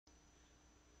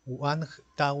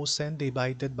1000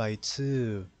 divided by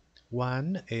 2.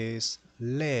 1 is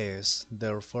less,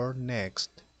 therefore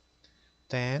next.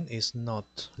 10 is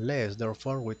not less,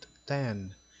 therefore with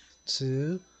 10.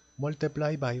 2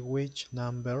 multiplied by which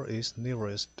number is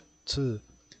nearest? 2.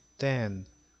 10,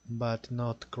 but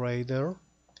not greater.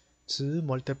 2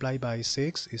 multiplied by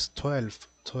 6 is 12.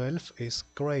 12 is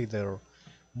greater.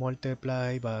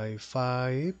 Multiply by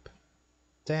 5.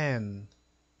 10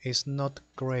 is not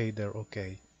greater.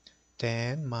 Okay.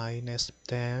 10 minus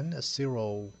 10,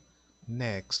 0.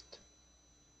 Next.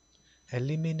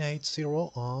 Eliminate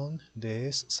 0 on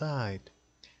this side.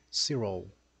 0.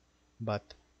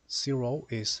 But 0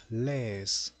 is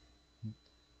less.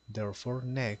 Therefore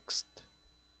next.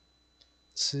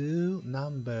 Two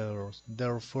numbers.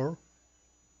 Therefore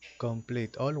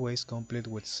complete. Always complete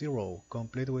with 0.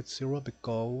 Complete with 0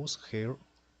 because here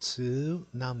two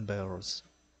numbers.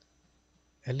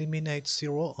 Eliminate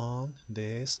 0 on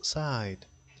this side.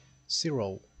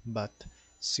 0, but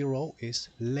 0 is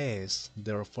less,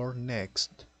 therefore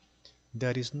next.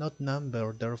 There is not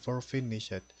number, therefore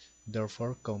finish it,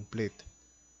 therefore complete.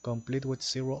 Complete with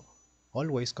 0,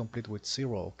 always complete with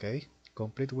 0, okay?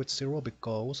 Complete with 0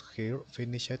 because here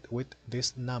finish it with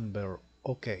this number,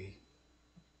 okay?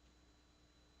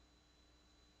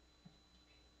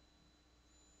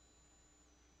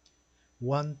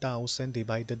 $1,000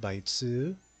 divided by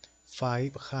 2,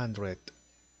 500.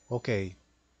 Okay,